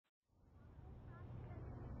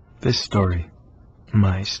This story,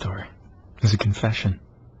 my story, is a confession.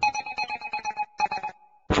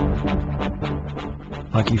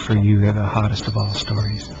 Lucky for you, they're the hottest of all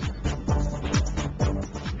stories.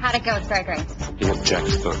 How'd it go with Gregory? He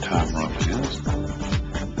objects to time romance.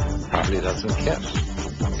 Probably doesn't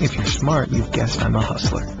kiss. If you're smart, you've guessed I'm a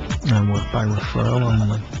hustler. I work by referral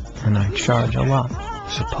only, and I charge a lot.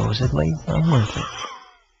 Supposedly, I'm worth it.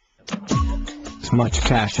 As much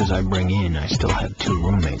cash as I bring in, I still have 2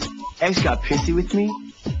 roommates. Ex got pissy with me,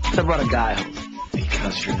 so I brought a guy home.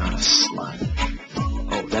 Because you're not a slut.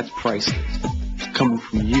 Oh, that's priceless. Coming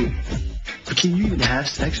from you. But can you even have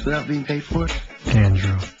sex without being paid for it?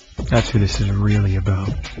 Andrew, that's who this is really about.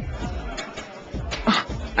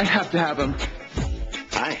 I have to have him.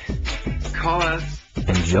 Hi. Call us.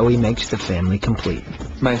 And Joey makes the family complete.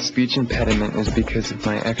 My speech impediment is because of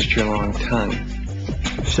my extra long tongue.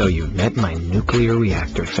 So you've met my nuclear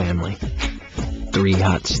reactor family. 3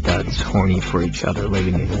 hot studs, horny for each other,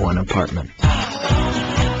 living in one apartment.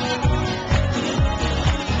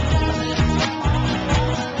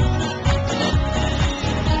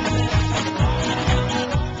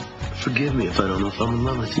 Forgive me if I don't know if I'm in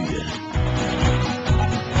love with you yet.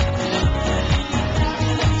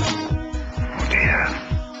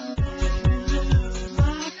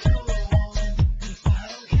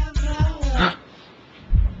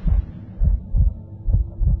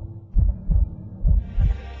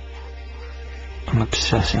 I'm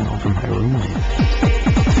obsessing over my roommate.